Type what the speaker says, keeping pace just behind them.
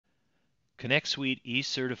ConnectSuite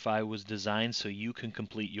e-Certify was designed so you can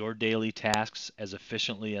complete your daily tasks as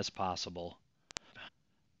efficiently as possible.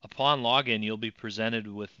 Upon login, you'll be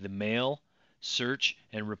presented with the Mail, Search,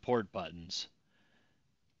 and Report buttons.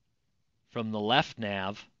 From the left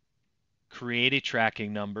nav, create a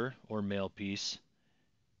tracking number or mail piece,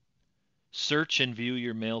 search and view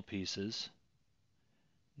your mail pieces,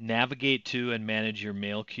 navigate to and manage your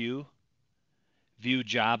mail queue, view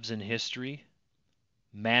jobs and history,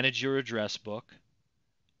 manage your address book,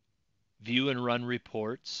 view and run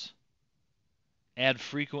reports, add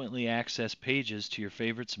frequently accessed pages to your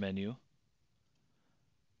favorites menu,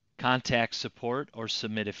 contact support or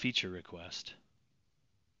submit a feature request.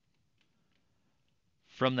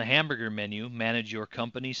 From the hamburger menu, manage your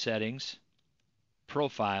company settings,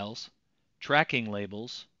 profiles, tracking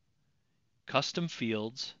labels, custom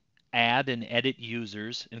fields, add and edit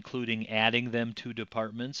users, including adding them to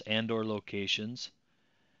departments and/or locations,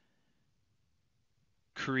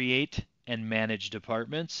 create and manage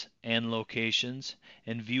departments and locations,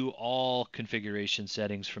 and view all configuration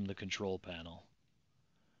settings from the control panel.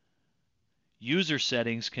 User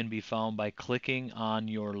settings can be found by clicking on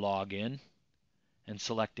your login and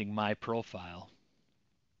selecting My Profile.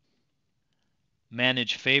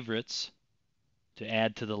 Manage favorites to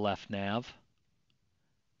add to the left nav.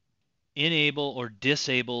 Enable or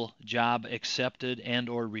disable job accepted and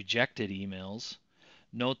or rejected emails.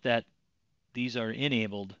 Note that these are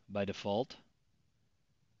enabled by default.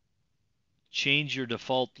 Change your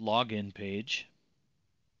default login page.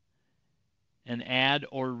 And add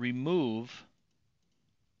or remove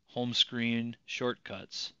home screen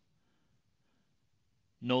shortcuts.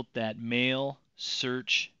 Note that Mail,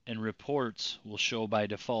 Search, and Reports will show by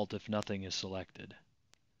default if nothing is selected.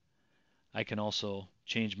 I can also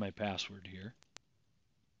change my password here.